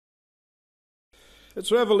It's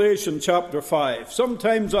Revelation chapter 5.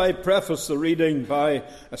 Sometimes I preface the reading by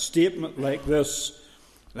a statement like this.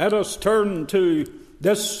 Let us turn to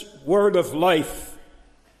this word of life,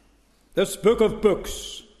 this book of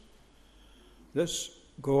books, this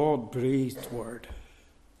God-breathed word.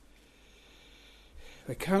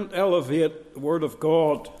 I can't elevate the word of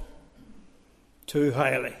God too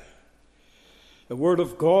highly. The word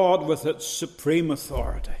of God with its supreme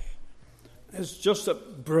authority is just a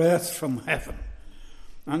breath from heaven.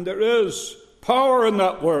 And there is power in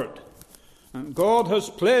that word. And God has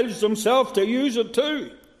pledged himself to use it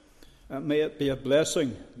too. And may it be a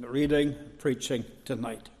blessing, the reading, preaching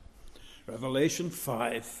tonight. Revelation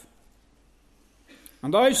 5.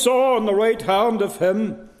 And I saw in the right hand of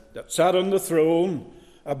him that sat on the throne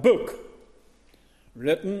a book,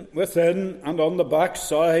 written within and on the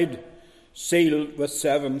backside, sealed with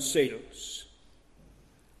 7 seals.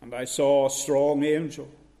 And I saw a strong angel,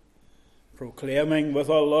 proclaiming with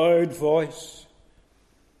a loud voice,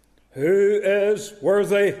 "Who is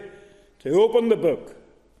worthy to open the book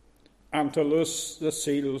and to loose the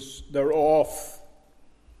seals thereof?"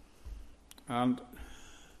 And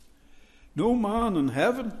no man in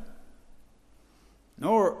heaven,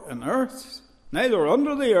 nor in earth, neither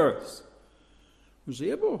under the earth, was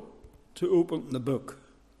able to open the book,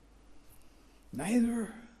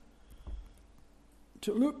 neither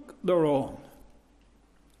to look thereon.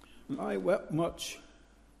 And I wept much,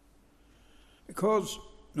 because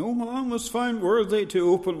no man was found worthy to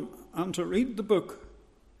open and to read the book,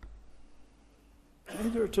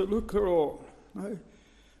 neither to look thereon. Now,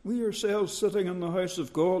 we ourselves sitting in the house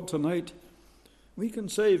of God tonight, we can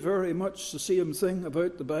say very much the same thing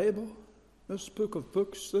about the Bible, this book of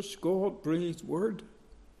books, this God-breathed word.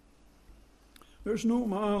 There's no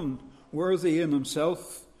man worthy in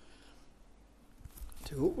himself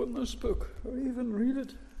to open this book or even read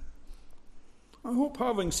it. I hope,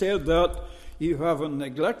 having said that, you haven't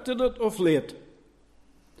neglected it of late.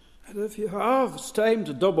 And if you have, it's time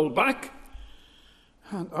to double back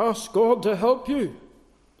and ask God to help you.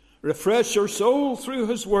 Refresh your soul through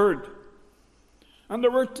his word. And there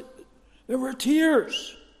were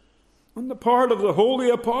tears on the part of the holy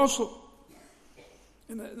apostle.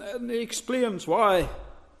 And he explains why.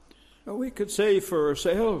 We could say for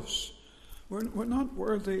ourselves, we're not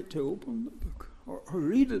worthy to open the book or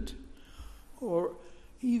read it, or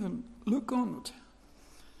even look on it.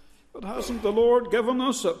 But hasn't the Lord given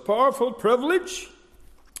us a powerful privilege?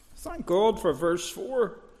 Thank God for verse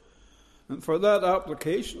 4 and for that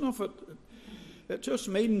application of it. It just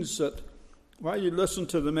means that while you listen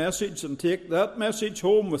to the message and take that message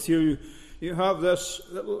home with you, you have this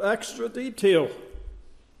little extra detail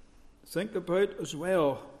to think about as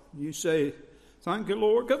well. You say, "Thank you,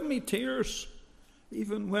 Lord, give me tears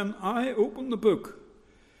even when I open the book."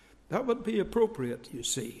 That would be appropriate, you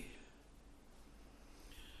see.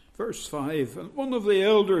 Verse 5, "And one of the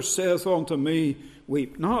elders saith unto me,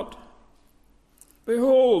 Weep not.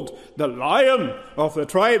 Behold, the Lion of the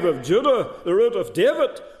tribe of Judah, the Root of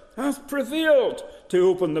David, hath prevailed to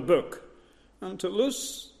open the book, and to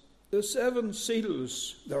loose the 7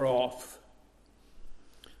 seals thereof.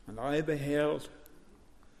 And I beheld,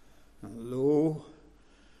 and lo,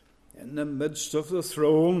 in the midst of the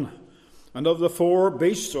throne, and of the 4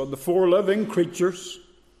 beasts, or the 4 living creatures,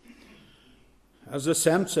 as the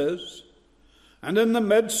sense is, and in the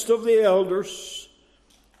midst of the elders,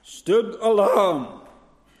 stood a lamb,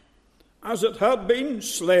 as it had been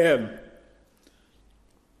slain,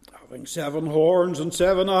 having 7 horns and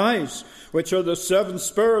 7 eyes, which are the 7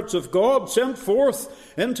 spirits of God sent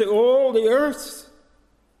forth into all the earth.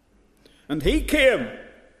 And he came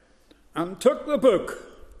and took the book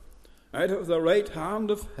out of the right hand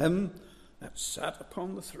of him that sat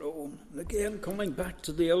upon the throne." And again, coming back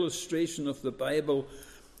to the illustration of the Bible,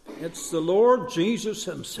 it's the Lord Jesus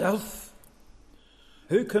himself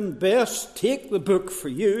who can best take the book for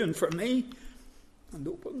you and for me and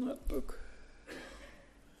open that book.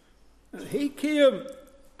 And he came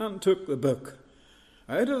and took the book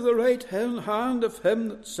out of the right hand of him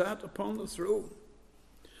that sat upon the throne.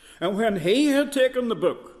 And when he had taken the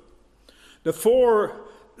book, the 4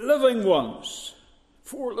 living ones,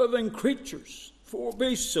 4 living creatures, 4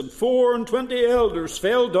 beasts and 24 elders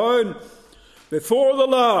fell down before the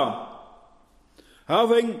Lamb,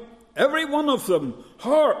 having every one of them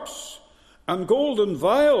harps and golden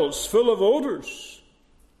vials full of odours,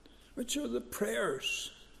 which are the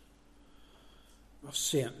prayers of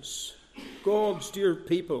saints. God's dear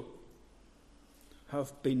people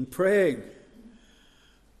have been praying.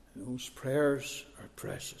 Those prayers are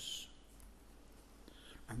precious.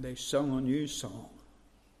 And they sung a new song,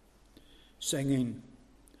 singing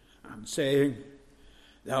and saying,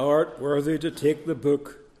 Thou art worthy to take the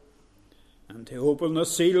book and to open the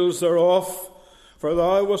seals thereof, for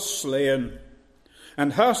thou wast slain,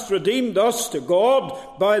 and hast redeemed us to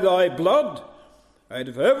God by thy blood, out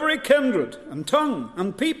of every kindred and tongue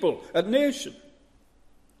and people and nation,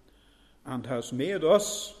 and hast made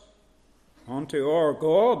us unto our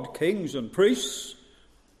God kings and priests,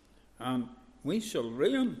 and we shall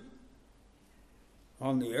reign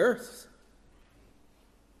on the earth.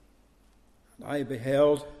 And I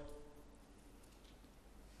beheld,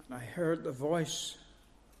 and I heard the voice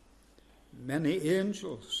of many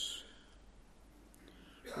angels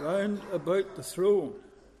round about the throne,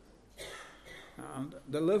 and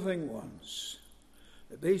the living ones,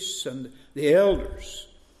 the beasts and the elders,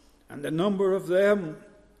 and the number of them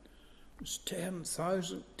was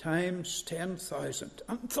 10,000 times 10,000,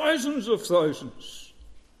 and thousands of thousands,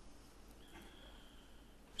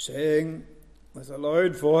 saying with a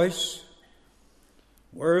loud voice,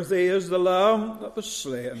 Worthy is the Lamb that was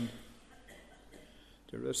slain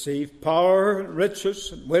to receive power and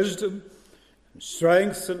riches and wisdom and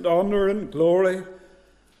strength and honour and glory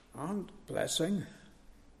and blessing.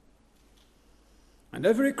 And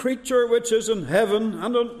every creature which is in heaven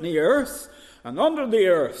and on the earth and under the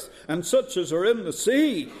earth, and such as are in the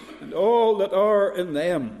sea, and all that are in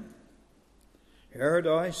them, heard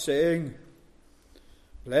I saying,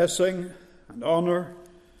 Blessing and honour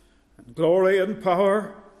and glory and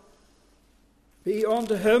power be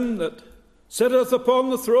unto him that sitteth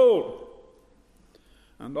upon the throne,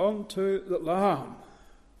 and unto the Lamb.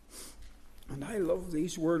 And I love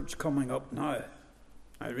these words coming up now.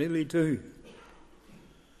 I really do.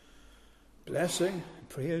 Blessing and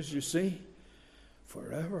praise, you see,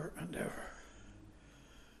 forever and ever.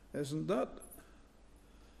 Isn't that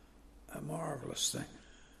a marvellous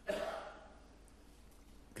thing?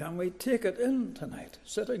 Can we take it in tonight,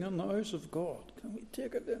 sitting in the house of God? Can we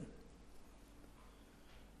take it in?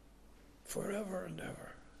 Forever and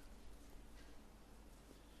ever.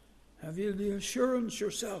 Have you the assurance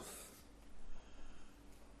yourself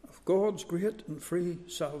of God's great and free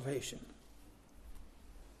salvation?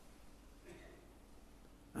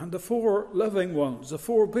 And the four living ones, the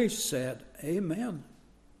four beasts, said, Amen.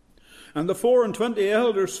 And the 24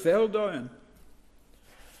 elders fell down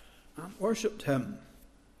and worshipped him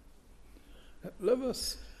that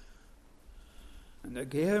liveth. And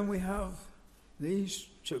again we have these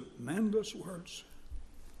tremendous words,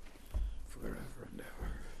 forever and ever.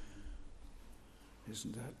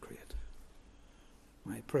 Isn't that great?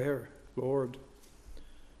 My prayer, Lord,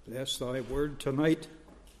 bless thy word tonight,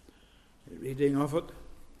 the reading of it,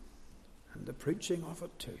 and the preaching of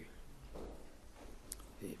it too.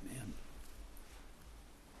 Amen.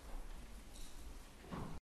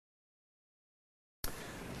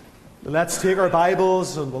 Let's take our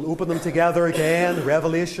Bibles and we'll open them together again.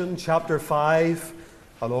 Revelation chapter 5,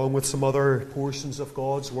 along with some other portions of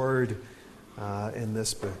God's Word in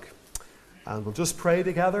this book. And we'll just pray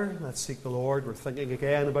together. Let's seek the Lord. We're thinking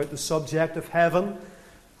again about the subject of heaven,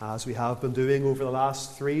 as we have been doing over the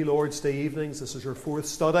last 3 Lord's Day evenings. This is our 4th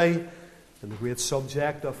study in the great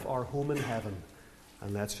subject of our home in heaven.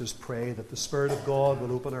 And let's just pray that the Spirit of God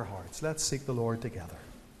will open our hearts. Let's seek the Lord together.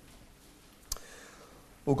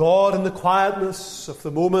 O God, in the quietness of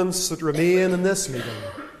the moments that remain in this meeting,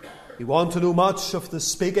 we want to know much of the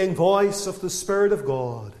speaking voice of the Spirit of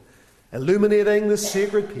God, illuminating the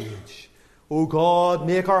sacred page. O God,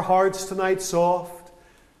 make our hearts tonight soft,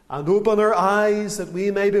 and open our eyes that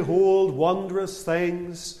we may behold wondrous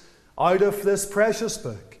things out of this precious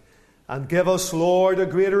book, and give us, Lord, a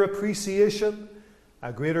greater appreciation,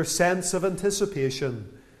 a greater sense of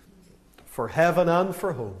anticipation for heaven and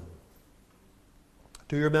for home.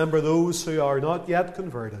 Do you remember those who are not yet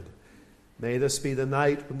converted? May this be the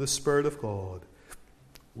night when the Spirit of God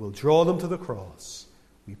will draw them to the cross.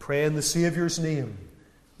 We pray in the Saviour's name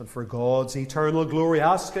and for God's eternal glory,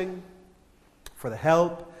 asking for the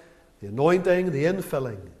help, the anointing, the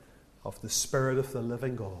infilling of the Spirit of the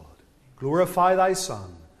living God. Glorify thy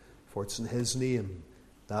Son, for it's in his name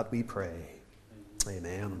that we pray.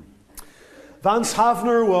 Amen. Vance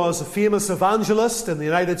Havner was a famous evangelist in the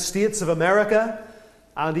United States of America.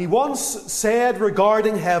 And he once said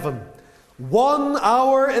regarding heaven, 1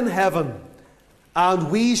 hour in heaven,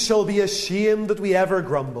 and we shall be ashamed that we ever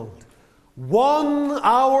grumbled. 1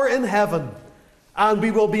 hour in heaven, and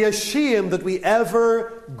we will be ashamed that we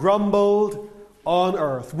ever grumbled on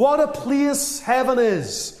earth. What a place heaven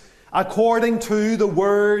is, according to the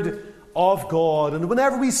Word of God. And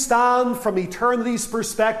whenever we stand from eternity's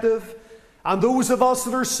perspective, and those of us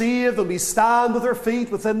that are saved, and we stand with our feet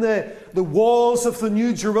within the walls of the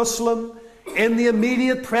New Jerusalem, in the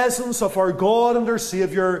immediate presence of our God and our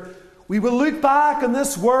Saviour, we will look back in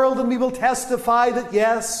this world and we will testify that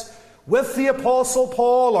yes, with the Apostle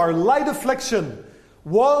Paul, our light affliction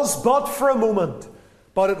was but for a moment,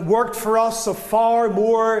 but it worked for us a far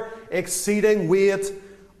more exceeding weight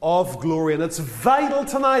of glory. And it's vital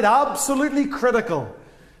tonight, absolutely critical,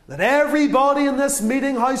 that everybody in this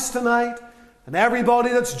meeting house tonight, and everybody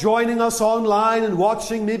that's joining us online and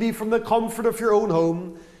watching maybe from the comfort of your own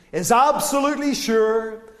home, is absolutely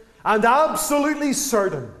sure and absolutely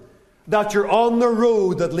certain that you're on the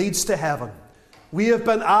road that leads to heaven. We have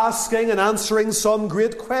been asking and answering some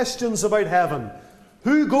great questions about heaven.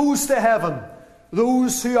 Who goes to heaven?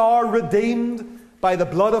 Those who are redeemed by the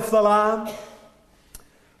blood of the Lamb,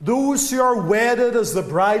 those who are wedded as the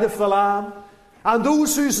bride of the Lamb, and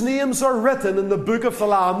those whose names are written in the book of the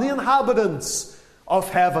Lamb, the inhabitants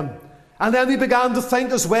of heaven. And then we began to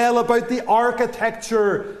think as well about the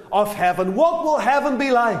architecture of heaven. What will heaven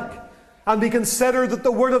be like? And we consider that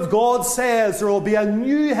the Word of God says there will be a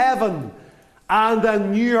new heaven and a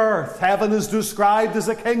new earth. Heaven is described as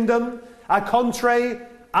a kingdom, a country,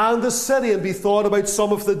 and a city. And we thought about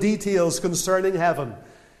some of the details concerning heaven.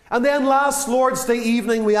 And then last Lord's Day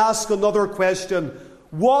evening we asked another question.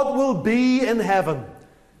 What will be in heaven?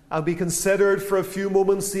 And we considered for a few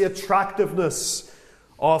moments the attractiveness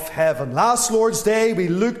of heaven. Last Lord's Day we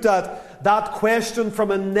looked at that question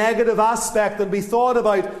from a negative aspect, and we thought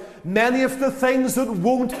about many of the things that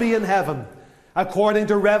won't be in heaven. According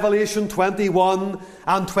to Revelation 21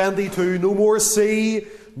 and 22, no more sea,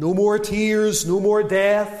 no more tears, no more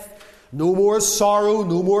death, no more sorrow,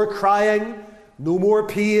 no more crying, no more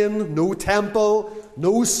pain, no temple,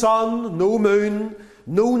 no sun, no moon,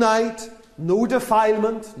 no night, no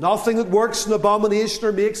defilement, nothing that works in abomination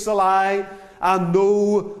or makes a lie, and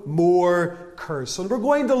no more curse. And we're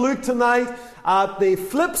going to look tonight at the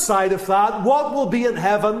flip side of that, what will be in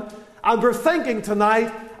heaven, and we're thinking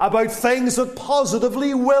tonight about things that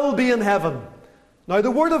positively will be in heaven. Now, the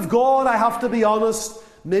Word of God, I have to be honest,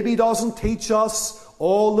 maybe doesn't teach us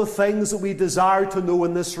all the things that we desire to know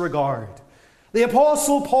in this regard. The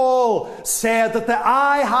Apostle Paul said that the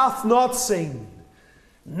eye hath not seen,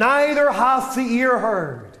 neither hath the ear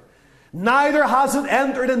heard, neither has it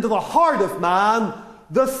entered into the heart of man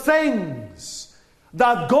the things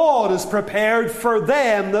that God has prepared for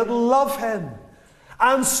them that love Him.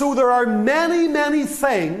 And so there are many, many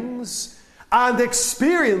things and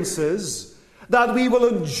experiences that we will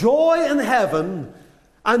enjoy in heaven,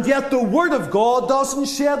 and yet the Word of God doesn't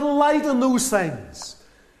shed light on those things.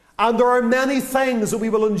 And there are many things that we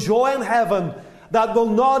will enjoy in heaven that will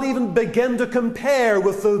not even begin to compare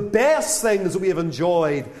with the best things that we have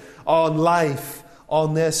enjoyed on life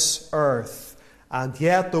on this earth. And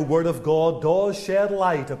yet the Word of God does shed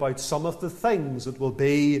light about some of the things that will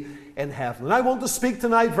be in heaven. And I want to speak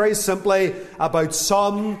tonight very simply about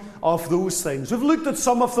some of those things. We've looked at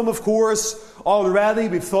some of them, of course, already.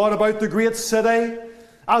 We've thought about the great city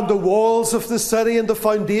and the walls of the city and the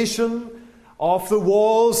foundation of the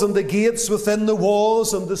walls and the gates within the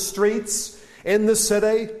walls and the streets in the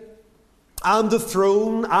city, and the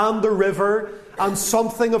throne and the river, and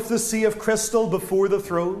something of the sea of crystal before the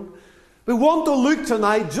throne. We want to look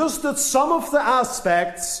tonight just at some of the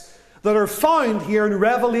aspects that are found here in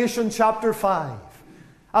Revelation chapter 5,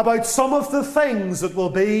 about some of the things that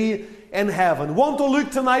will be in heaven. We want to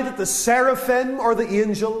look tonight at the seraphim or the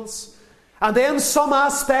angels, and then some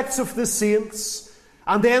aspects of the saints,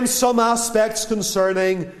 and then some aspects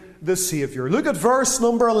concerning the Saviour. Look at verse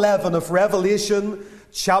number 11 of Revelation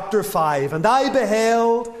chapter 5. And I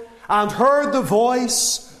beheld and heard the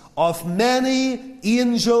voice of many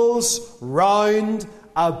angels round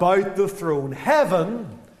about the throne.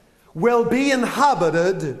 Heaven will be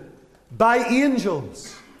inhabited by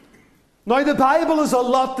angels. Now, the Bible has a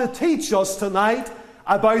lot to teach us tonight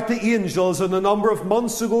about the angels. And a number of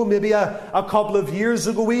months ago, maybe a couple of years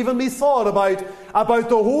ago, even we thought about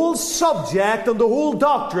the whole subject and the whole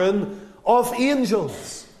doctrine of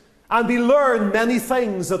angels. And we learned many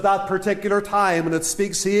things at that particular time. And it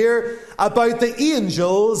speaks here about the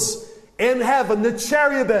angels in heaven, the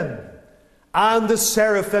cherubim and the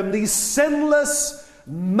seraphim, these sinless,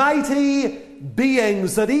 mighty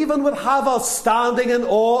beings that even would have us standing in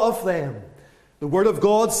awe of them. The Word of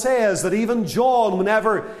God says that even John,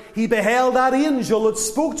 whenever he beheld that angel that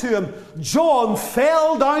spoke to him, John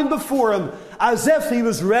fell down before him as if he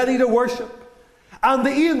was ready to worship. And the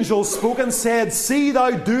angel spoke and said, See thou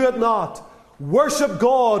do it not. Worship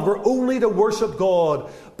God. We're only to worship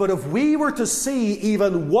God. But if we were to see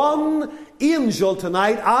even one angel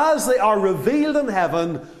tonight as they are revealed in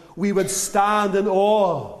heaven, we would stand in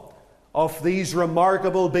awe of these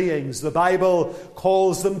remarkable beings. The Bible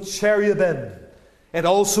calls them cherubim. It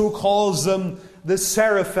also calls them the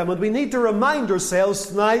seraphim. And we need to remind ourselves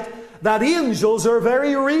tonight that angels are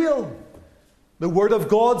very real. The Word of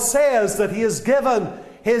God says that He has given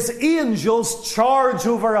His angels charge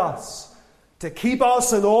over us to keep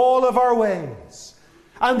us in all of our ways.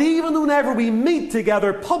 And even whenever we meet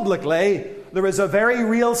together publicly, there is a very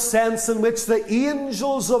real sense in which the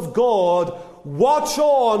angels of God watch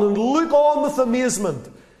on and look on with amazement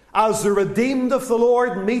as the redeemed of the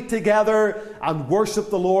Lord meet together and worship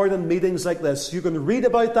the Lord in meetings like this. You can read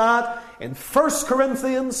about that in 1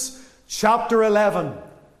 Corinthians chapter 11,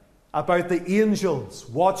 about the angels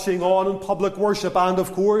watching on in public worship. And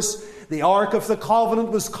of course, the Ark of the Covenant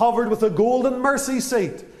was covered with a golden mercy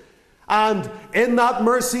seat. And in that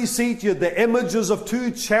mercy seat, you had the images of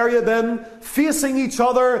two cherubim facing each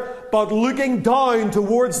other, but looking down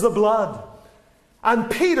towards the blood.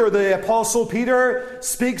 And Peter, the Apostle Peter,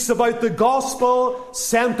 speaks about the gospel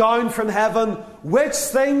sent down from heaven, which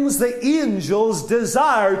things the angels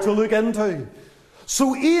desire to look into.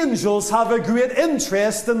 So angels have a great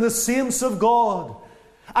interest in the saints of God.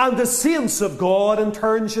 And the saints of God, in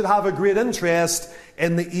turn, should have a great interest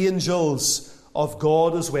in the angels of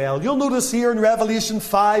God as well. You'll notice here in Revelation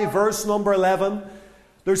 5, verse number 11,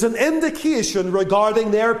 there's an indication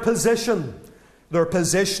regarding their position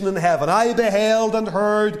in heaven. I beheld and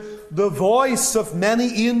heard the voice of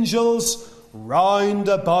many angels round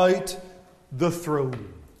about the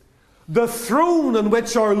throne. The throne in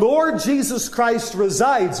which our Lord Jesus Christ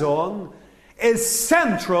resides on is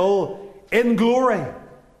central in glory.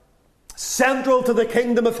 Central to the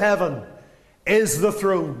kingdom of heaven is the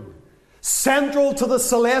throne. Central to the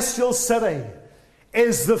celestial city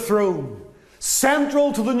is the throne.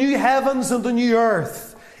 Central to the new heavens and the new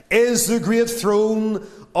earth is the great throne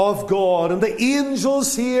of God. And the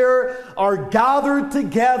angels here are gathered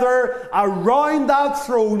together around that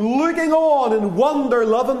throne, looking on in wonder,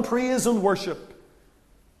 love and praise and worship,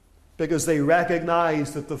 because they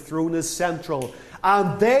recognize that the throne is central,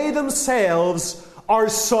 and they themselves are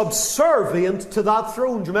subservient to that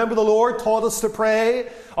throne. Do you remember the Lord taught us to pray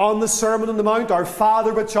on the Sermon on the Mount? Our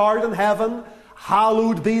Father which art in heaven,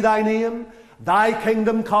 hallowed be thy name. Thy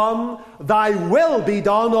kingdom come, thy will be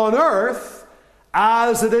done on earth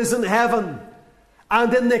as it is in heaven.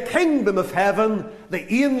 And in the kingdom of heaven,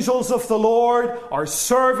 the angels of the Lord are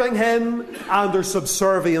serving Him and are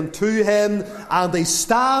subservient to Him, and they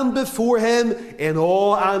stand before Him in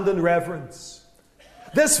awe and in reverence.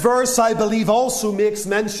 This verse, I believe, also makes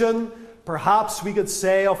mention, perhaps we could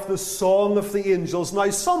say, of the song of the angels. Now,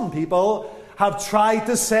 some people have tried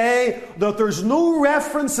to say that there's no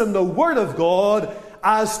reference in the Word of God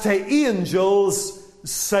as to angels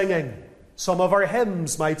singing. Some of our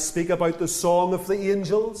hymns might speak about the song of the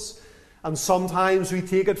angels, and sometimes we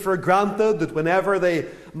take it for granted that whenever the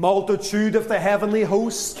multitude of the heavenly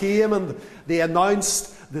hosts came and they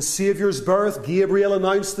announced the Saviour's birth, Gabriel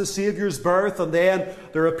announced the Saviour's birth, and then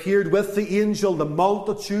there appeared with the angel the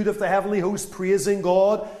multitude of the heavenly host praising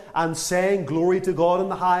God and saying, "Glory to God in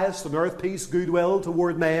the highest, on earth peace, goodwill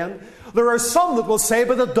toward men." There are some that will say,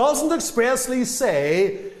 but it doesn't expressly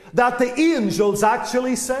say that the angels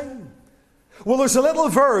actually sing. Well, there's a little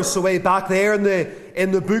verse away back there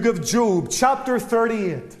in the book of Job, chapter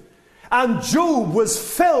 38. And Job was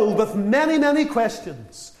filled with many, many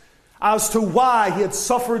questions as to why he had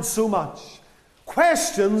suffered so much.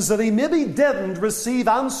 Questions that he maybe didn't receive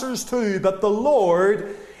answers to, but the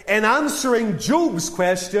Lord, in answering Job's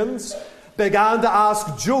questions, began to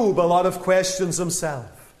ask Job a lot of questions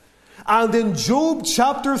himself. And in Job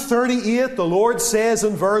chapter 38, the Lord says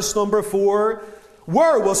in verse number 4,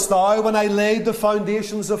 "Where wast thou when I laid the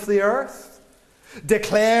foundations of the earth?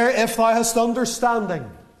 Declare if thou hast understanding.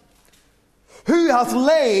 Who hath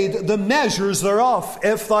laid the measures thereof,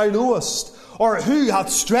 if thou knowest? Or who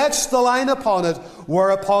hath stretched the line upon it,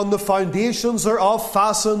 whereupon the foundations thereof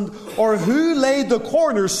fastened? Or who laid the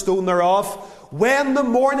cornerstone thereof, when the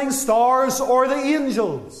morning stars or the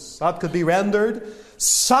angels," that could be rendered,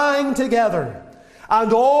 "sang together,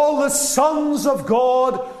 and all the sons of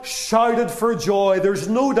God shouted for joy." There's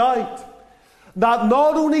no doubt that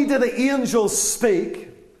not only did the angels speak,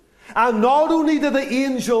 and not only did the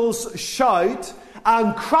angels shout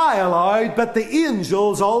and cry aloud, but the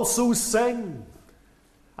angels also sing.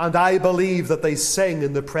 And I believe that they sing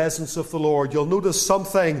in the presence of the Lord. You'll notice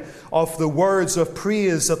something of the words of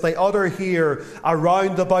praise that they utter here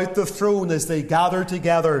around about the throne as they gather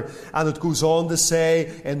together. And it goes on to say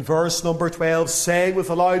in verse number 12, saying with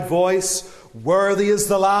a loud voice, "Worthy is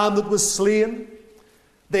the Lamb that was slain."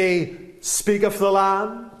 They speak of the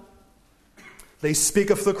Lamb. They speak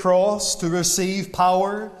of the cross to receive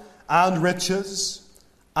power and riches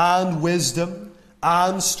and wisdom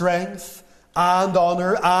and strength and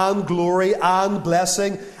honor and glory and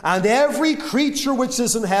blessing, and every creature which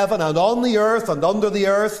is in heaven and on the earth and under the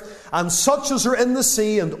earth, and such as are in the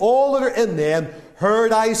sea and all that are in them,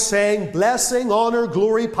 heard I saying, blessing, honor,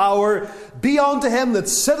 glory, power be unto him that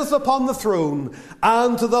sitteth upon the throne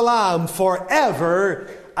and to the Lamb forever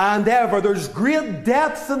and ever. There's great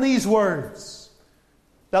depth in these words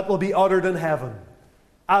that will be uttered in heaven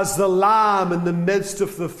as the Lamb in the midst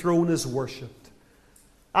of the throne is worshipped.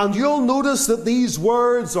 And you'll notice that these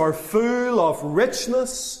words are full of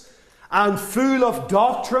richness and full of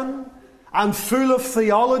doctrine and full of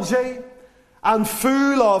theology and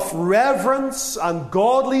full of reverence and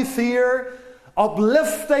godly fear,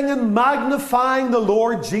 uplifting and magnifying the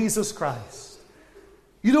Lord Jesus Christ.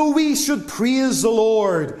 You know, we should praise the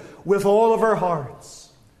Lord with all of our hearts.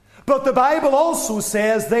 But the Bible also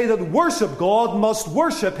says they that worship God must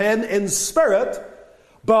worship him in spirit,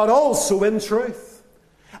 but also in truth.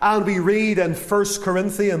 And we read in 1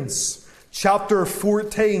 Corinthians chapter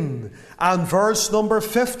 14 and verse number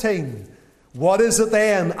 15. What is it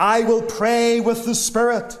then? I will pray with the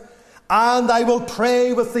Spirit, and I will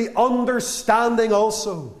pray with the understanding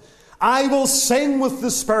also. I will sing with the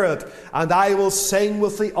Spirit, and I will sing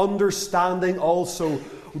with the understanding also.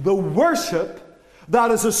 The worship that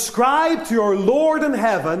is ascribed to our Lord in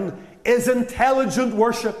heaven is intelligent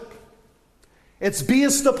worship. It's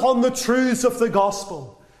based upon the truths of the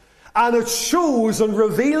gospel. And it shows and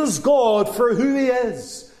reveals God for who he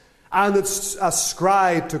is. And it's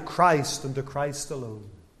ascribed to Christ and to Christ alone.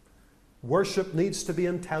 Worship needs to be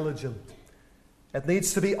intelligent. It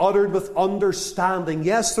needs to be uttered with understanding.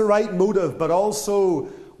 Yes, the right motive, but also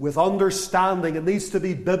with understanding. It needs to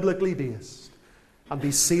be biblically based. And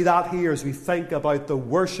we see that here as we think about the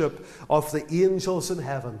worship of the angels in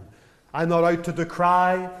heaven. I'm not out to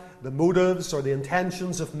decry the motives or the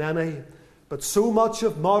intentions of many. But so much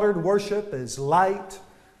of modern worship is light.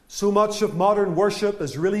 So much of modern worship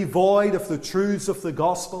is really void of the truths of the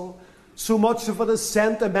gospel. So much of it is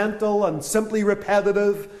sentimental and simply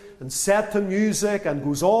repetitive and set to music and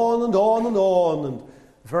goes on and on and on, and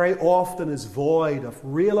very often is void of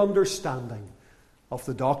real understanding of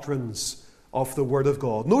the doctrines of the Word of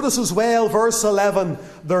God. Notice as well, verse 11,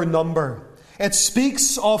 their number. It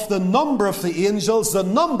speaks of the number of the angels. The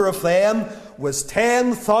number of them was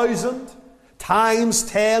 10,000. Times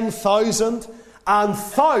 10,000 and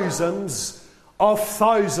thousands of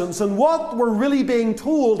thousands. And what we're really being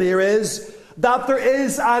told here is that there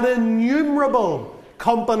is an innumerable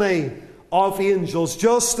company of angels,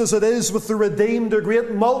 just as it is with the redeemed, a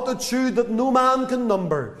great multitude that no man can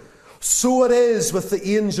number. So it is with the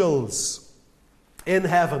angels in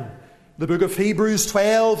heaven. The book of Hebrews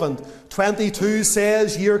 12 and 22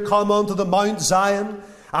 says, Ye are come unto the Mount Zion,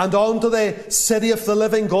 and unto the city of the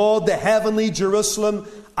living God, the heavenly Jerusalem,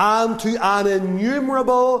 and to an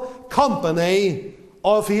innumerable company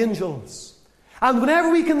of angels. And whenever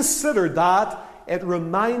we consider that, it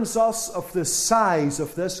reminds us of the size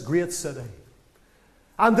of this great city,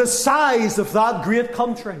 and the size of that great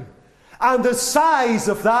country, and the size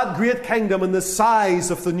of that great kingdom, and the size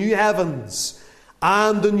of the new heavens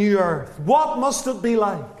and the new earth. What must it be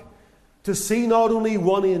like to see not only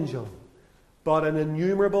one angel, but an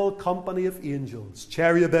innumerable company of angels,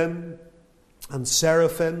 cherubim and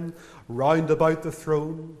seraphim, round about the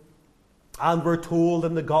throne. And we're told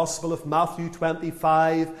in the Gospel of Matthew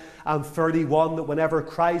 25 and 31 that whenever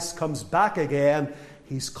Christ comes back again,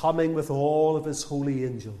 he's coming with all of his holy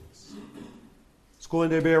angels. It's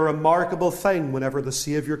going to be a remarkable thing whenever the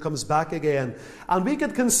Saviour comes back again. And we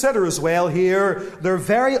could consider as well here their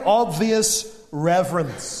very obvious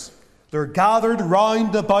reverence. They're gathered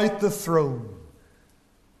round about the throne.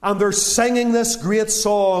 And they're singing this great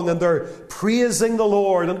song, and they're praising the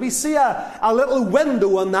Lord. And we see a little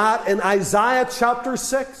window on that in Isaiah chapter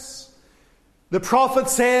 6. The prophet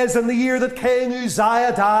says, in the year that King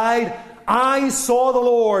Uzziah died, I saw the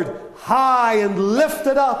Lord high and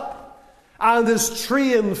lifted up, and his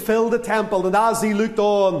train filled the temple. And as he looked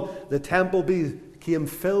on, the temple became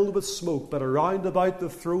filled with smoke. But around about the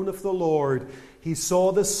throne of the Lord, he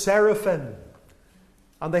saw the seraphim,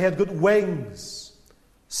 and they had got wings.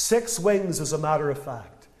 6 wings, as a matter of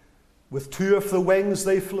fact. With 2 of the wings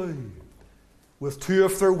they flew. With 2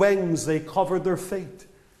 of their wings they covered their feet.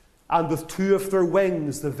 And with 2 of their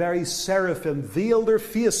wings the very seraphim veiled their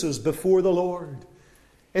faces before the Lord.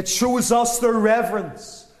 It shows us their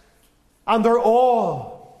reverence and their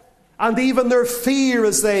awe and even their fear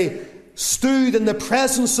as they stood in the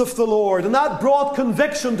presence of the Lord. And that brought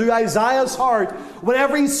conviction to Isaiah's heart.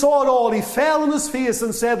 Whenever he saw it all, he fell on his face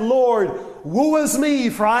and said, Lord, woe is me,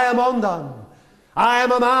 for I am undone. I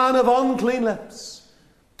am a man of unclean lips.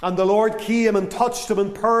 And the Lord came and touched him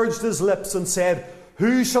and purged his lips and said,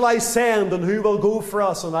 who shall I send, and who will go for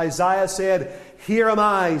us? And Isaiah said, here am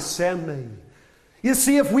I, send me. You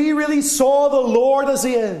see, if we really saw the Lord as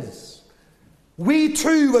he is, we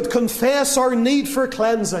too would confess our need for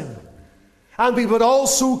cleansing. And we would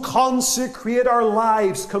also consecrate our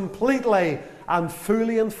lives completely and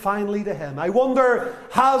fully and finally to him. I wonder,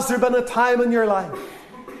 has there been a time in your life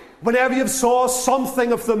whenever you saw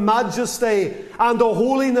something of the majesty and the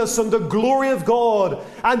holiness and the glory of God,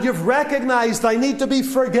 and you've recognized, I need to be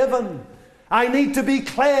forgiven, I need to be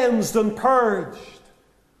cleansed and purged,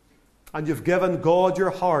 and you've given God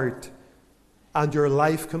your heart and your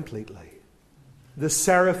life completely? The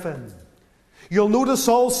seraphim. You'll notice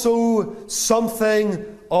also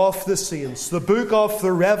something of the saints. The book of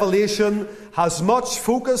the Revelation has much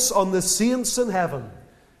focus on the saints in heaven.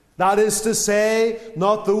 That is to say,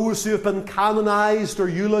 not those who have been canonized or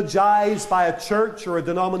eulogized by a church or a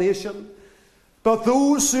denomination, but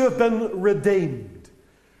those who have been redeemed,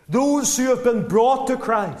 those who have been brought to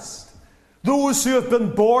Christ, those who have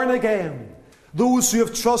been born again, those who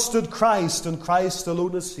have trusted Christ and Christ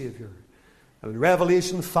alone as Saviour. And in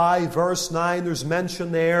Revelation 5 verse 9, there's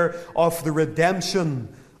mention there of the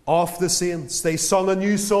redemption of the saints. They sung a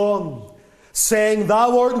new song, saying,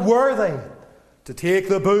 Thou art worthy to take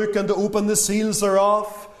the book and to open the seals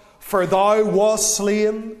thereof, for thou wast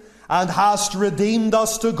slain, and hast redeemed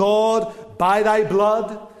us to God by thy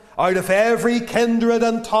blood, out of every kindred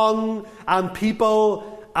and tongue and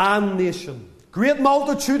people and nation. Great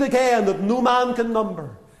multitude again that no man can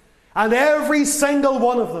number. And every single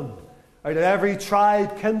one of them, out of every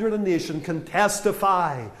tribe, kindred and nation, can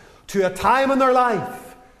testify to a time in their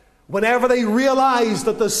life whenever they realized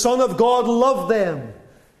that the Son of God loved them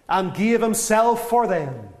and gave himself for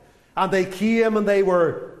them. And they came and they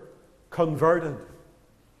were converted.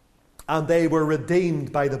 And they were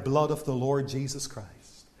redeemed by the blood of the Lord Jesus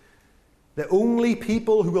Christ. The only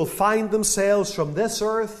people who will find themselves from this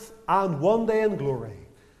earth and one day in glory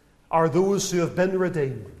are those who have been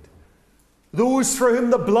redeemed. Those for whom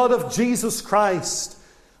the blood of Jesus Christ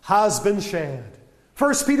has been shed.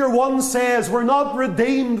 1 Peter 1 says, we're not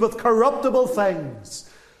redeemed with corruptible things,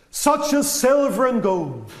 such as silver and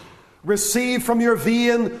gold, received from your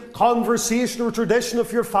vain conversation or tradition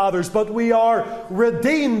of your fathers, but we are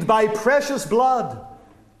redeemed by precious blood.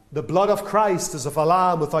 The blood of Christ is of a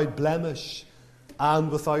lamb without blemish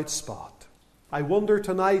and without spot. I wonder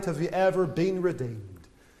tonight, have you ever been redeemed?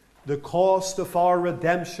 The cost of our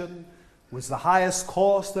redemption was the highest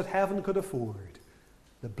cost that heaven could afford.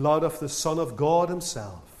 The blood of the Son of God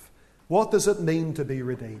himself. What does it mean to be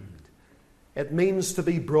redeemed? It means to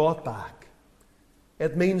be brought back.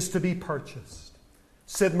 It means to be purchased.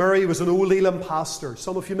 Sid Murray was an old Elam pastor.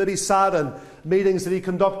 Some of you maybe sat in meetings that he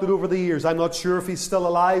conducted over the years. I'm not sure if he's still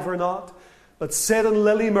alive or not. But Sid and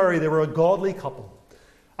Lily Murray, they were a godly couple.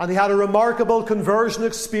 And he had a remarkable conversion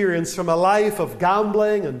experience from a life of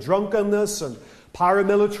gambling and drunkenness and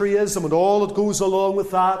paramilitarism and all that goes along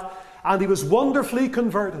with that. And he was wonderfully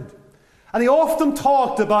converted. And he often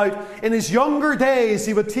talked about, in his younger days,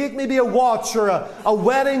 he would take maybe a watch or a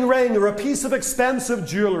wedding ring or a piece of expensive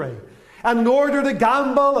jewellery. And in order to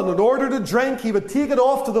gamble and in order to drink, he would take it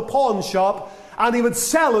off to the pawn shop and he would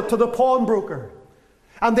sell it to the pawnbroker.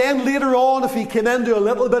 And then later on, if he came into a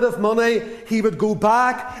little bit of money, he would go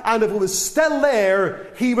back, and if it was still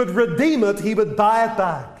there, he would redeem it, he would buy it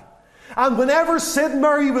back. And whenever Sid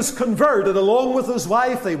Murray was converted, along with his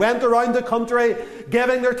wife, they went around the country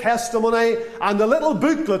giving their testimony, and a little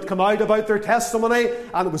booklet came out about their testimony,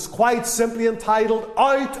 and it was quite simply entitled,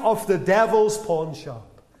 Out of the Devil's Pawn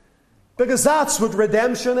Shop. Because that's what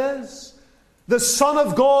redemption is. The Son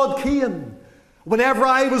of God came whenever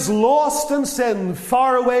I was lost in sin,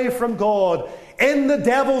 far away from God, in the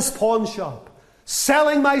devil's pawn shop,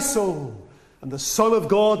 selling my soul. And the Son of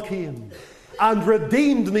God came and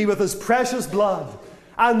redeemed me with his precious blood,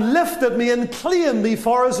 and lifted me and claimed me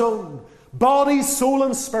for his own. Body, soul,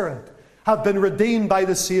 and spirit have been redeemed by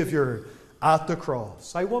the Saviour at the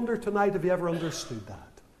cross. I wonder tonight, have you ever understood that?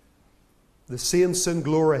 The saints in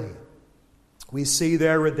glory, we see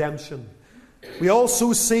their redemption. We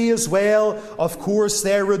also see as well, of course,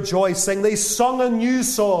 their rejoicing. They sung a new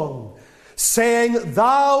song, saying,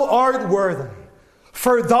 Thou art worthy,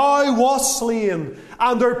 for thou wast slain.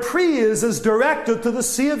 And their praise is directed to the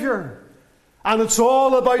Saviour. And it's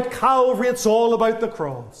all about Calvary, it's all about the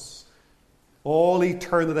cross. All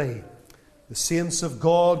eternity, The saints of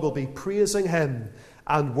God will be praising Him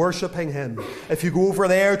and worshipping Him. If you go over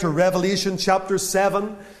there to Revelation chapter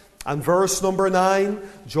 7 and verse number 9,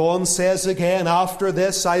 John says again, "After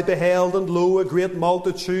this I beheld, and lo, a great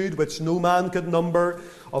multitude, which no man could number,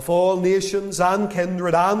 of all nations and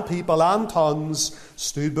kindred and people and tongues,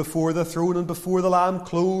 stood before the throne and before the Lamb,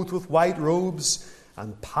 clothed with white robes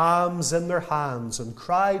and palms in their hands, and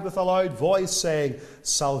cried with a loud voice, saying,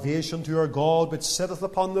 Salvation to our God, which sitteth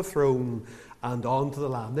upon the throne, and unto the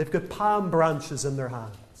Lamb." They've got palm branches in their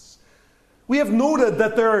hands. We have noted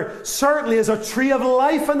that there certainly is a tree of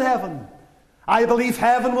life in heaven. I believe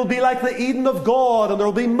heaven will be like the Eden of God, and there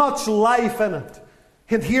will be much life in it.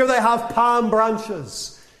 And here they have palm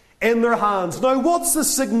branches in their hands. Now, what's the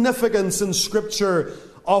significance in Scripture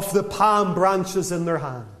of the palm branches in their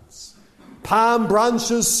hands? Palm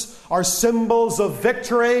branches are symbols of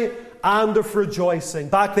victory and of rejoicing.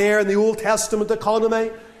 Back there in the Old Testament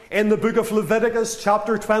economy, in the book of Leviticus,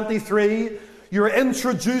 chapter 23, you're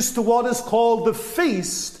introduced to what is called the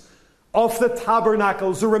Feast of the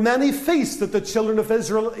Tabernacles. There were many feasts that the children of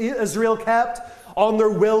Israel kept on their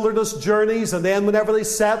wilderness journeys, and then whenever they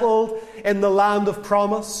settled in the land of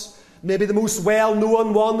promise. Maybe the most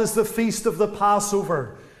well-known one is the Feast of the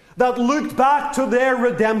Passover, that looked back to their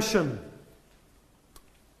redemption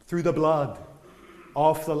through the blood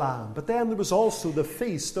of the Lamb. But then there was also the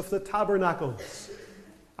Feast of the Tabernacles,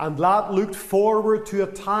 and that looked forward to a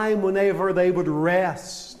time whenever they would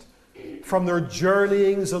rest from their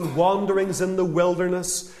journeyings and wanderings in the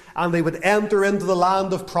wilderness, and they would enter into the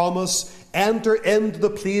land of promise, enter into the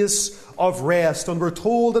place of rest. And we're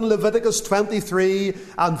told in Leviticus 23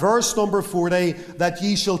 and verse number 40 that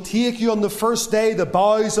ye shall take you on the first day the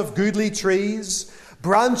boughs of goodly trees,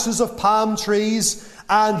 branches of palm trees,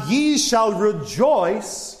 and ye shall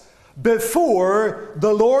rejoice before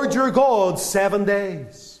the Lord your God 7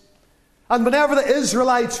 days. And whenever the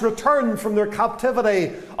Israelites returned from their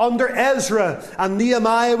captivity under Ezra and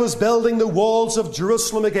Nehemiah was building the walls of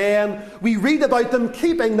Jerusalem again, we read about them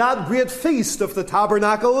keeping that great feast of the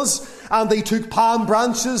tabernacles, and they took palm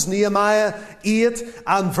branches, Nehemiah 8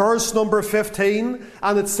 and verse number 15,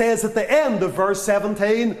 and it says at the end of verse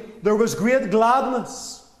 17, there was great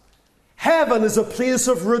gladness. Heaven is a place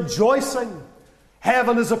of rejoicing.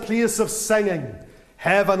 Heaven is a place of singing.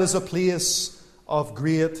 Heaven is a place of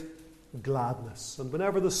great gladness. And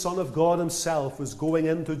whenever the Son of God Himself was going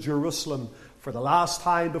into Jerusalem for the last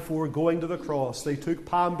time before going to the cross, they took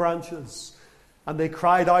palm branches and they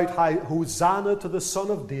cried out, Hosanna to the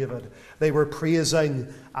Son of David. They were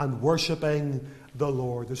praising and worshipping the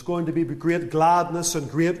Lord. There's going to be great gladness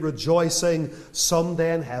and great rejoicing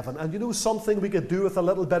someday in heaven. And you know something we could do with a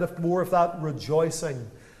little bit more of that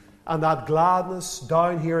rejoicing and that gladness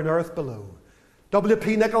down here on earth below?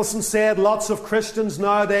 W.P. Nicholson said lots of Christians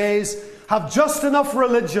nowadays have just enough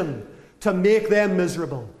religion to make them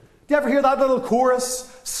miserable. Do you ever hear that little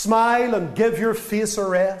chorus? Smile and give your face a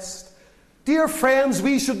rest. Dear friends,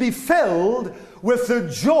 we should be filled with the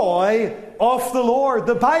joy of the Lord.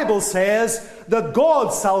 The Bible says that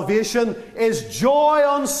God's salvation is joy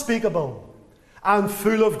unspeakable and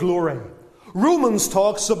full of glory. Romans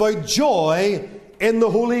talks about joy in the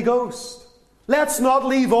Holy Ghost. Let's not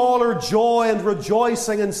leave all our joy and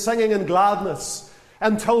rejoicing and singing and gladness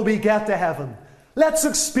until we get to heaven. Let's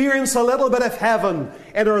experience a little bit of heaven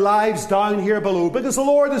in our lives down here below, because the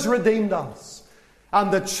Lord has redeemed us.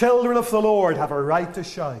 And the children of the Lord have a right to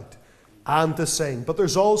shout and to sing. But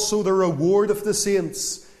there's also the reward of the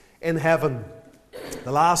saints in heaven.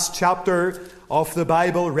 The last chapter of the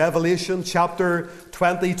Bible, Revelation chapter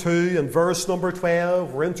 22 and verse number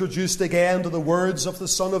 12, we're introduced again to the words of the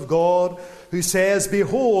Son of God, who says,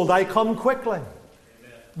 Behold, I come quickly.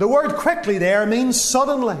 Amen. The word quickly there means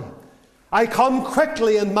suddenly. I come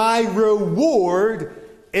quickly, and my reward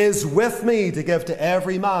is with me to give to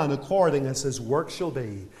every man according as his work shall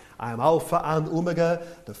be. I am Alpha and Omega,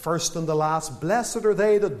 the first and the last. Blessed are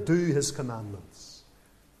they that do His commandments.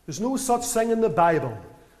 There's no such thing in the Bible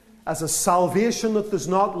as a salvation that does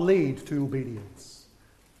not lead to obedience.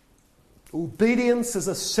 Obedience is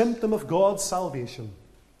a symptom of God's salvation.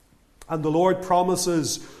 And the Lord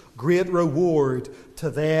promises great reward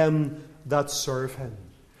to them that serve Him.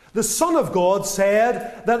 The Son of God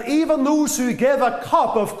said that even those who give a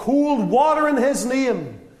cup of cold water in His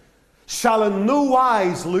name shall in no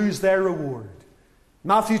wise lose their reward.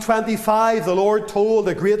 Matthew 25, the Lord told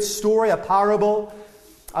a great story, a parable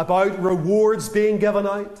about rewards being given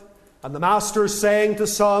out. And the Master saying to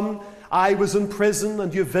some, I was in prison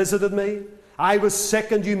and you visited me. I was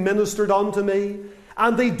sick and you ministered unto me.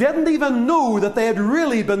 And they didn't even know that they had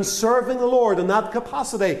really been serving the Lord in that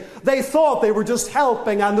capacity. They thought they were just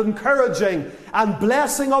helping and encouraging and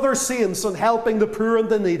blessing other saints and helping the poor and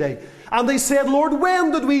the needy. And they said, Lord, when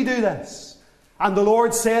did we do this? And the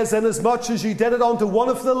Lord says, inasmuch as you did it unto one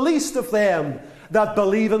of the least of them that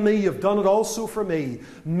believe in me, you've done it also for me.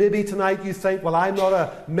 Maybe tonight you think, well, I'm not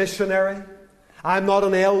a missionary. I'm not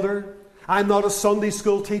an elder. I'm not a Sunday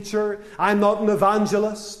school teacher. I'm not an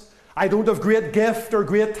evangelist. I don't have great gift or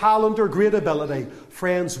great talent or great ability.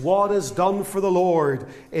 Friends, what is done for the Lord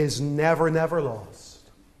is never, never lost.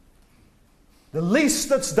 The least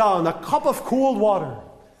that's done, a cup of cold water,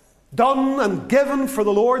 done and given for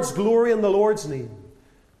the Lord's glory and the Lord's name,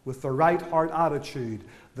 with the right heart attitude,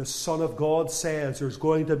 the Son of God says there's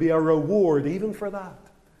going to be a reward even for that.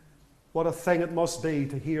 What a thing it must be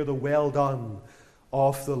to hear the well done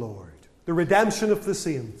of the Lord. The redemption of the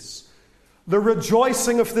saints, the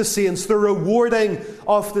rejoicing of the saints, the rewarding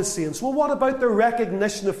of the saints. Well, what about the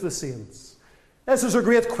recognition of the saints? This is a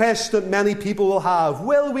great question many people will have.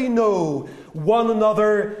 Will we know one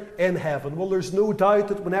another in heaven? Well, there's no doubt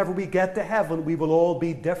that whenever we get to heaven, we will all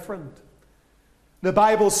be different. The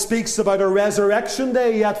Bible speaks about a resurrection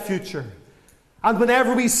day yet future. And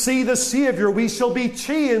whenever we see the Saviour, we shall be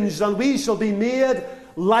changed and we shall be made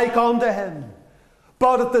like unto Him.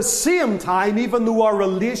 But at the same time, even though our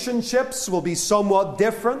relationships will be somewhat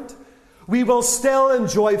different, we will still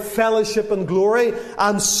enjoy fellowship and glory,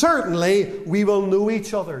 and certainly we will know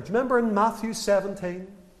each other. Do you remember in Matthew 17?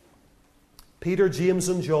 Peter, James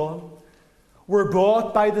and John were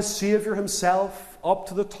brought by the Saviour Himself up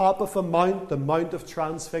to the top of a mount, the Mount of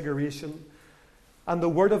Transfiguration. And the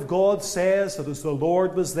Word of God says that as the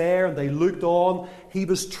Lord was there and they looked on, He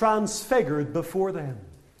was transfigured before them.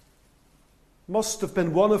 Must have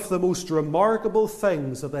been one of the most remarkable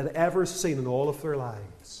things that they'd ever seen in all of their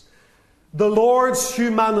lives. The Lord's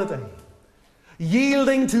humanity,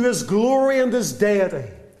 yielding to His glory and His deity,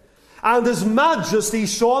 and His majesty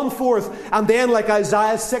shone forth. And then, like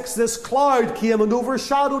Isaiah 6, this cloud came and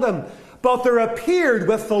overshadowed Him. But there appeared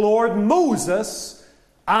with the Lord Moses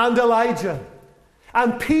and Elijah.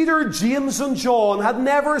 And Peter, James and John had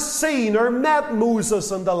never seen or met Moses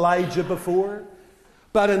and Elijah before.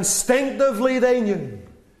 But instinctively they knew,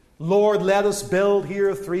 Lord, let us build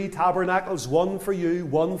here 3 tabernacles, one for you,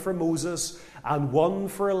 one for Moses, and one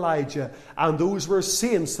for Elijah. And those were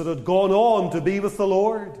saints that had gone on to be with the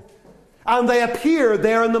Lord. And they appeared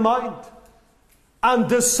there in the mount. And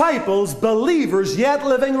disciples, believers, yet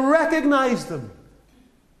living, recognized them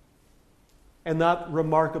in that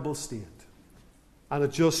remarkable state. And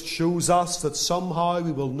it just shows us that somehow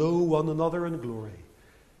we will know one another in glory.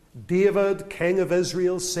 David, king of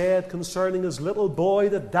Israel, said concerning his little boy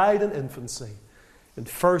that died in infancy, in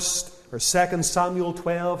 1 or 2 Samuel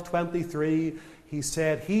 12:23, he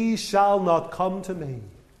said, He shall not come to me,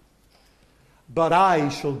 but I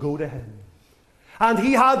shall go to him. And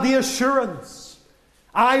he had the assurance,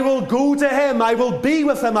 I will go to him, I will be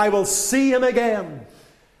with him, I will see him again,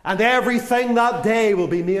 and everything that day will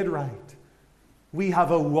be made right. We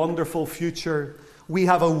have a wonderful future. We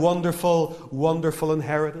have a wonderful, wonderful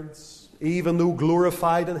inheritance. Even though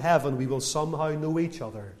glorified in heaven, we will somehow know each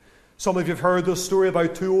other. Some of you have heard the story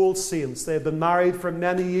about 2 old saints. They had been married for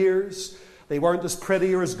many years. They weren't as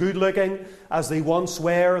pretty or as good looking as they once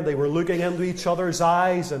were, and they were looking into each other's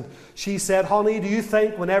eyes. And she said, honey, do you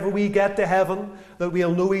think whenever we get to heaven that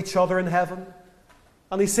we'll know each other in heaven?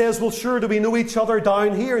 And he says, well, sure, do we know each other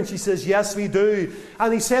down here? And she says, yes, we do.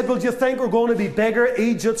 And he said, well, do you think we're going to be bigger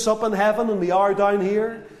Egypts up in heaven than we are down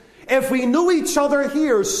here? If we know each other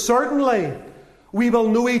here, certainly we will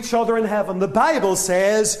know each other in heaven. The Bible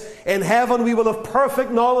says, in heaven we will have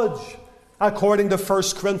perfect knowledge, according to 1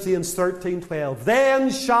 Corinthians 13:12.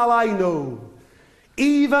 Then shall I know,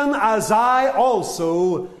 even as I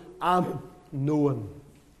also am known.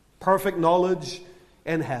 Perfect knowledge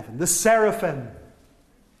in heaven. The seraphim,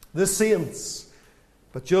 the saints.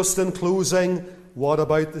 But just in closing, what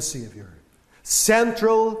about the Saviour?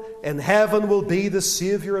 Central in heaven will be the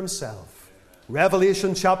Saviour Himself.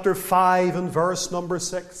 Revelation chapter 5 and verse number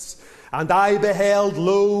 6. And I beheld,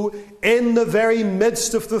 lo, in the very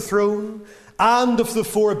midst of the throne and of the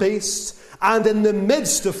 4 beasts, and in the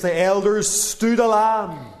midst of the elders stood a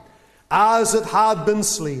lamb, as it had been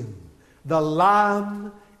slain. The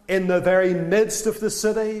lamb in the very midst of the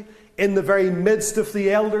city, in the very midst of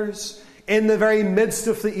the elders, in the very midst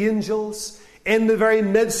of the angels, in the very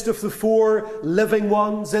midst of the 4 living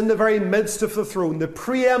ones, in the very midst of the throne, the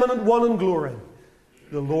preeminent one in glory,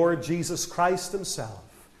 the Lord Jesus Christ Himself.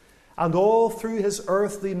 And all through His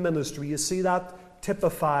earthly ministry, you see that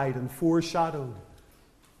typified and foreshadowed.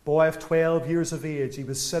 boy of 12 years of age, he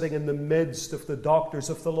was sitting in the midst of the doctors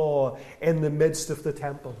of the law, in the midst of the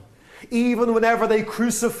temple. Even whenever they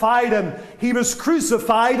crucified him, he was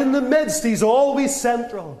crucified in the midst. He's always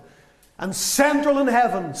central. And central in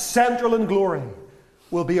heaven, central in glory,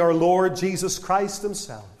 will be our Lord Jesus Christ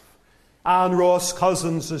himself. Anne Ross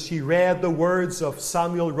Cousins, as she read the words of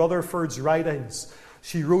Samuel Rutherford's writings,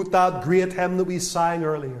 she wrote that great hymn that we sang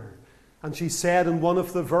earlier. And she said in one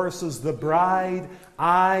of the verses, "The bride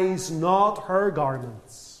eyes not her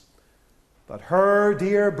garments, but her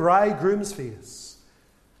dear bridegroom's face.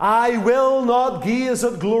 I will not gaze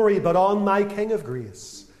at glory, but on my King of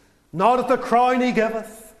grace. Not at the crown he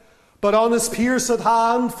giveth, but on his pierced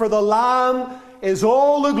hand. For the Lamb is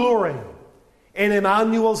all the glory in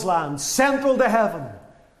Emmanuel's land." Central to heaven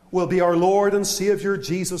will be our Lord and Saviour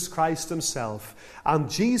Jesus Christ himself. And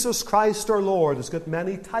Jesus Christ our Lord has got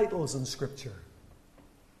many titles in Scripture.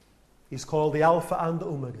 He's called the Alpha and the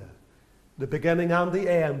Omega, the beginning and the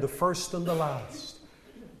end, the first and the last,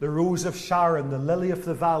 the Rose of Sharon, the Lily of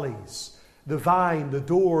the Valleys, the Vine, the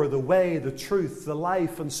Door, the Way, the Truth, the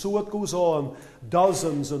Life, and so it goes on.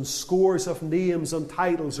 Dozens and scores of names and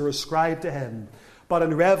titles are ascribed to him. But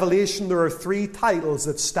in Revelation there are three titles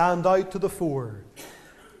that stand out to the fore.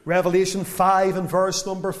 Revelation 5 and verse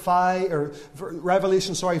number 5, or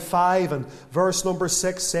Revelation 5 and verse number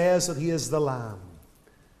 6 says that he is the Lamb.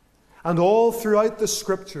 And all throughout the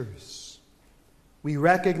Scriptures, we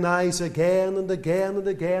recognize again and again and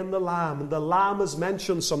again the Lamb. And the Lamb is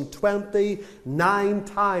mentioned some 29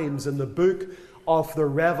 times in the book of the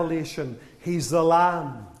Revelation. He's the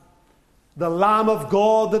Lamb of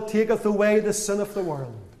God that taketh away the sin of the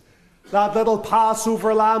world. That little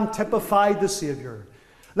Passover lamb typified the Saviour.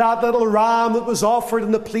 That little ram that was offered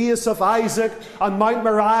in the place of Isaac on Mount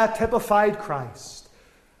Moriah typified Christ.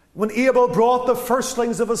 When Abel brought the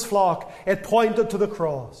firstlings of his flock, it pointed to the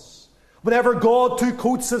cross. Whenever God took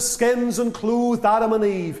coats of skins and clothed Adam and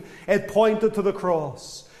Eve, it pointed to the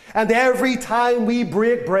cross. And every time we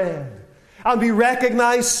break bread and we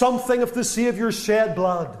recognize something of the Saviour's shed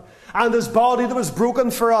blood and his body that was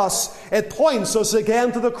broken for us, it points us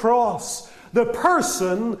again to the cross. The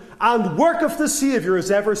person and work of the Saviour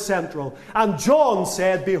is ever central. And John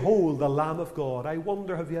said, "Behold, the Lamb of God." I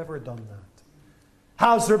wonder, have you ever done that?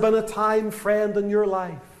 Has there been a time, friend, in your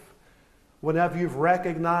life whenever you've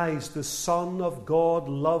recognized the Son of God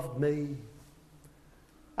loved me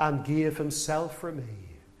and gave himself for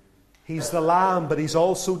me? He's the Lamb, but he's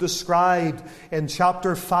also described in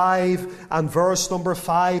chapter 5 and verse number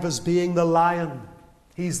 5 as being the Lion.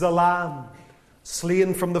 He's the Lamb,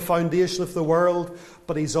 slain from the foundation of the world,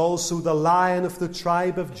 but he's also the Lion of the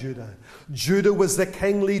tribe of Judah. Judah was the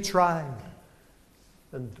kingly tribe.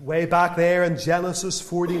 And way back there in Genesis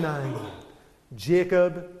 49,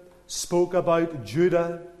 Jacob spoke about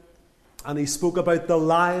Judah, and he spoke about the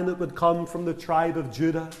lion that would come from the tribe of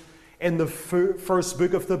Judah. In the first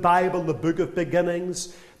book of the Bible, the book of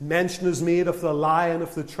beginnings, mention is made of the Lion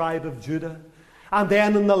of the tribe of Judah. And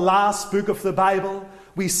then in the last book of the Bible,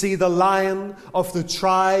 we see the Lion of the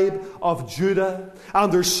tribe of Judah.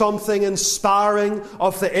 And there's something inspiring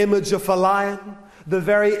of the image of a lion. The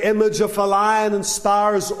very image of a lion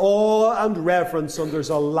inspires awe and reverence. And there's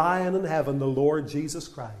a lion in heaven, the Lord Jesus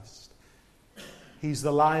Christ. He's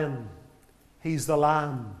the Lion. He's the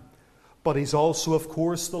Lamb. But he's also, of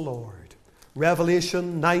course, the Lord.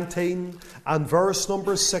 Revelation 19 and verse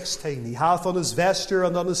number 16. He hath on his vesture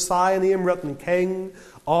and on his thigh a name written, King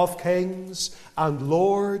of Kings and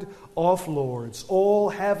Lord of Lords. All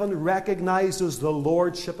heaven recognizes the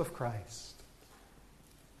lordship of Christ.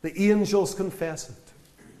 The angels confess it.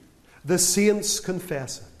 The saints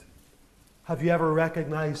confess it. Have you ever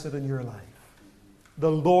recognized it in your life?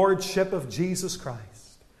 The lordship of Jesus Christ.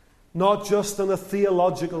 Not just in a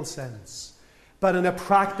theological sense, but in a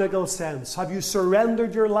practical sense. Have you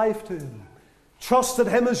surrendered your life to him? Trusted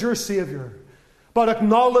him as your Saviour, but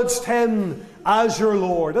acknowledged him as your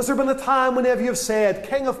Lord? Has there been a time whenever you've said,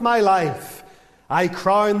 King of my life, I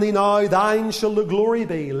crown thee now, thine shall the glory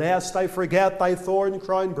be, lest I forget thy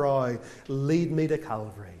thorn-crowned brow, lead me to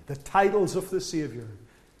Calvary. The titles of the Saviour.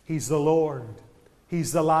 He's the Lord,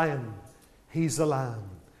 he's the Lion, he's the Lamb.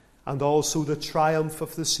 And also the triumph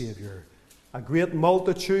of the Saviour. A great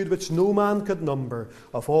multitude which no man could number,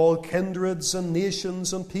 of all kindreds and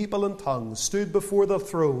nations and people and tongues, stood before the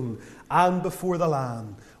throne and before the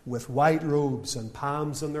Lamb, with white robes and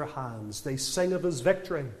palms in their hands. They sing of his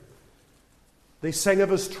victory. They sing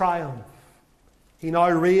of his triumph. He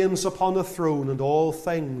now reigns upon the throne, and all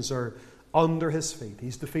things are under his feet.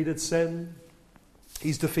 He's defeated sin.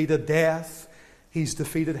 He's defeated death. He's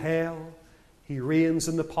defeated hell. He reigns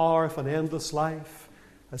in the power of an endless life.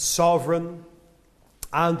 as sovereign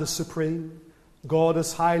and as supreme. God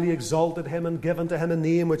has highly exalted him and given to him a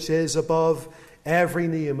name which is above every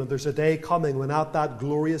name. And there's a day coming when at that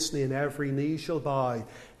glorious name every knee shall bow.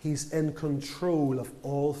 He's in control of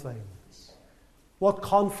all things. What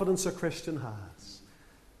confidence a Christian has.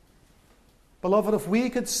 Beloved, if we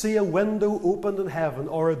could see a window opened in heaven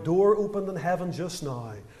or a door opened in heaven just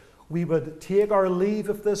now, we would take our leave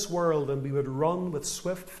of this world and we would run with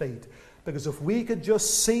swift feet. Because if we could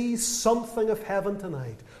just see something of heaven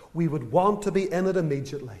tonight, we would want to be in it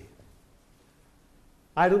immediately.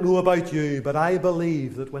 I don't know about you, but I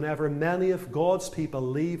believe that whenever many of God's people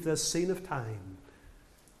leave this scene of time,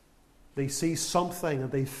 they see something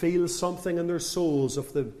and they feel something in their souls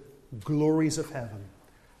of the glories of heaven.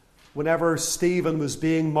 Whenever Stephen was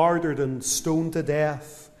being martyred and stoned to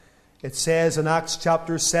death, it says in Acts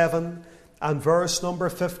chapter 7 and verse number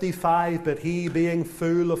 55, "But he, being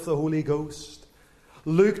full of the Holy Ghost,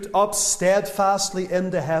 looked up steadfastly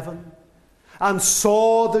into heaven and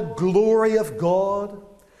saw the glory of God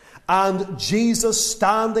and Jesus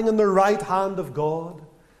standing in the right hand of God.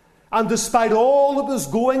 And despite all that was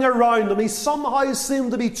going around him, he somehow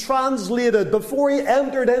seemed to be translated, before he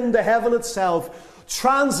entered into heaven itself,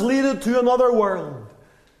 translated to another world.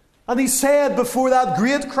 And he said before that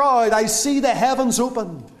great crowd, 'I see the heavens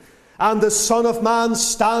opened, and the Son of Man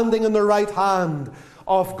standing in the right hand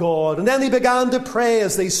of God.' And then he began to pray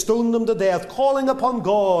as they stoned him to death, calling upon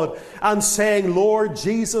God and saying, 'Lord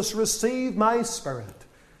Jesus, receive my spirit.'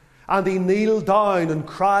 And he kneeled down and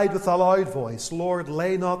cried with a loud voice, 'Lord,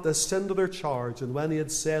 lay not this sin to their charge.' And when he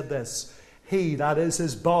had said this, he, that is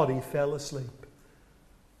his body, fell asleep.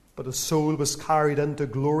 But his soul was carried into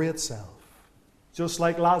glory itself. Just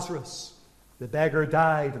like Lazarus, the beggar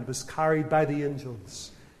died and was carried by the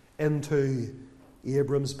angels into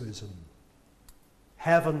Abram's bosom.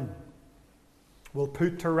 Heaven will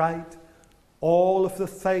put to right all of the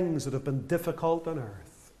things that have been difficult on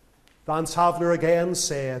earth. Vance Havner again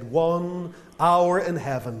said, 1 hour in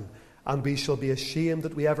heaven, and we shall be ashamed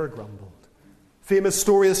that we ever grumbled. Famous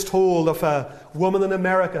story is told of a woman in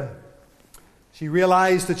America. She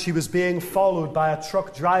realized that she was being followed by a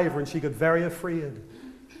truck driver, and she got very afraid.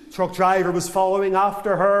 The truck driver was following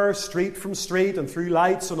after her, street from street, and through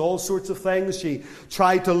lights and all sorts of things. She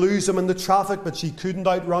tried to lose him in the traffic, but she couldn't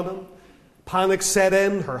outrun him. Panic set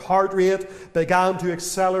in, her heart rate began to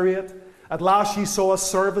accelerate. At last she saw a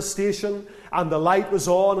service station and the light was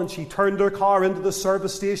on, and she turned her car into the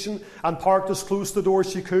service station and parked as close to the door as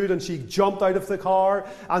she could, and she jumped out of the car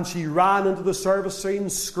and she ran into the service scene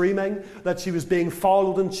screaming that she was being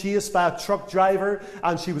followed and chased by a truck driver,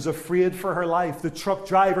 and she was afraid for her life. The truck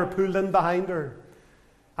driver pulled in behind her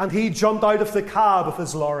and he jumped out of the cab of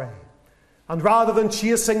his lorry. And rather than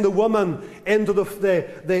chasing the woman into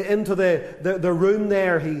the room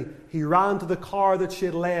there, he ran to the car that she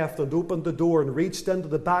had left and opened the door and reached into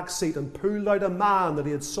the back seat and pulled out a man that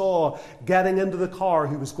he had saw getting into the car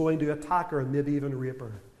who was going to attack her and maybe even rape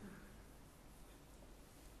her.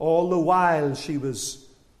 All the while she was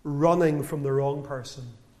running from the wrong person.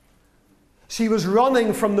 She was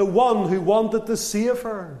running from the one who wanted to save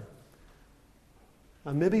her.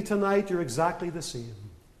 And maybe tonight you're exactly the same.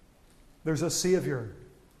 There's a Savior.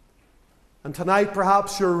 And tonight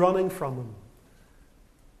perhaps you're running from him.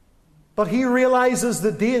 But he realizes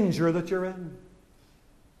the danger that you're in.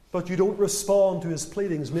 But you don't respond to his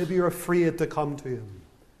pleadings. Maybe you're afraid to come to him.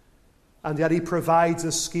 And yet he provides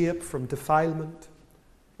escape from defilement.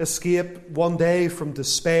 Escape one day from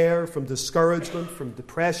despair, from discouragement, from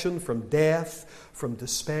depression, from death, from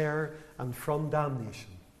despair, and from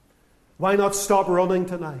damnation. Why not stop running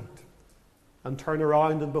tonight and turn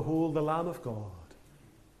around and behold the Lamb of God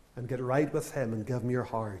and get right with him and give him your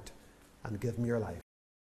heart and give him your life?